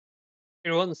Hey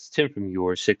everyone, this is Tim from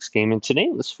YourSixGaming. Today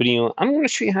in this video, I'm going to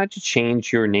show you how to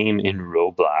change your name in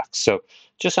Roblox. So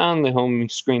just on the home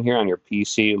screen here on your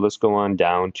PC, let's go on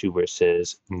down to where it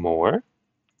says More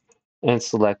and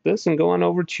select this and go on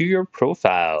over to your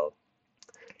profile.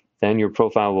 Then your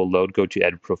profile will load, go to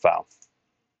Edit Profile.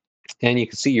 And you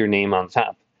can see your name on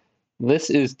top.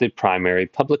 This is the primary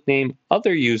public name.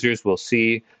 Other users will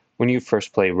see when you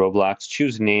first play Roblox,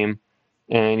 choose a name,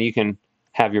 and you can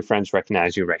have your friends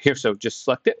recognize you right here. So just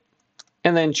select it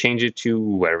and then change it to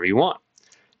whatever you want.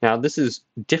 Now, this is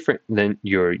different than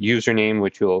your username,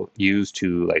 which you'll use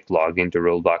to like log into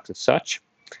Roblox and such.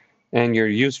 And your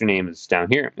username is down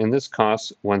here, and this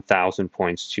costs 1,000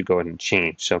 points to go ahead and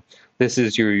change. So this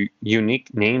is your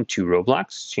unique name to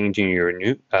Roblox. Changing your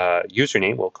new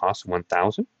username will cost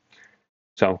 1,000.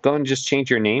 So go and just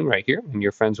change your name right here, and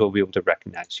your friends will be able to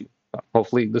recognize you.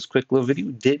 Hopefully, this quick little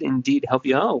video did indeed help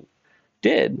you out.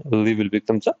 Did, leave it a big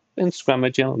thumbs up and subscribe my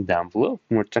channel down below.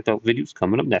 More technical videos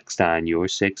coming up next on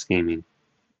YourSixGaming.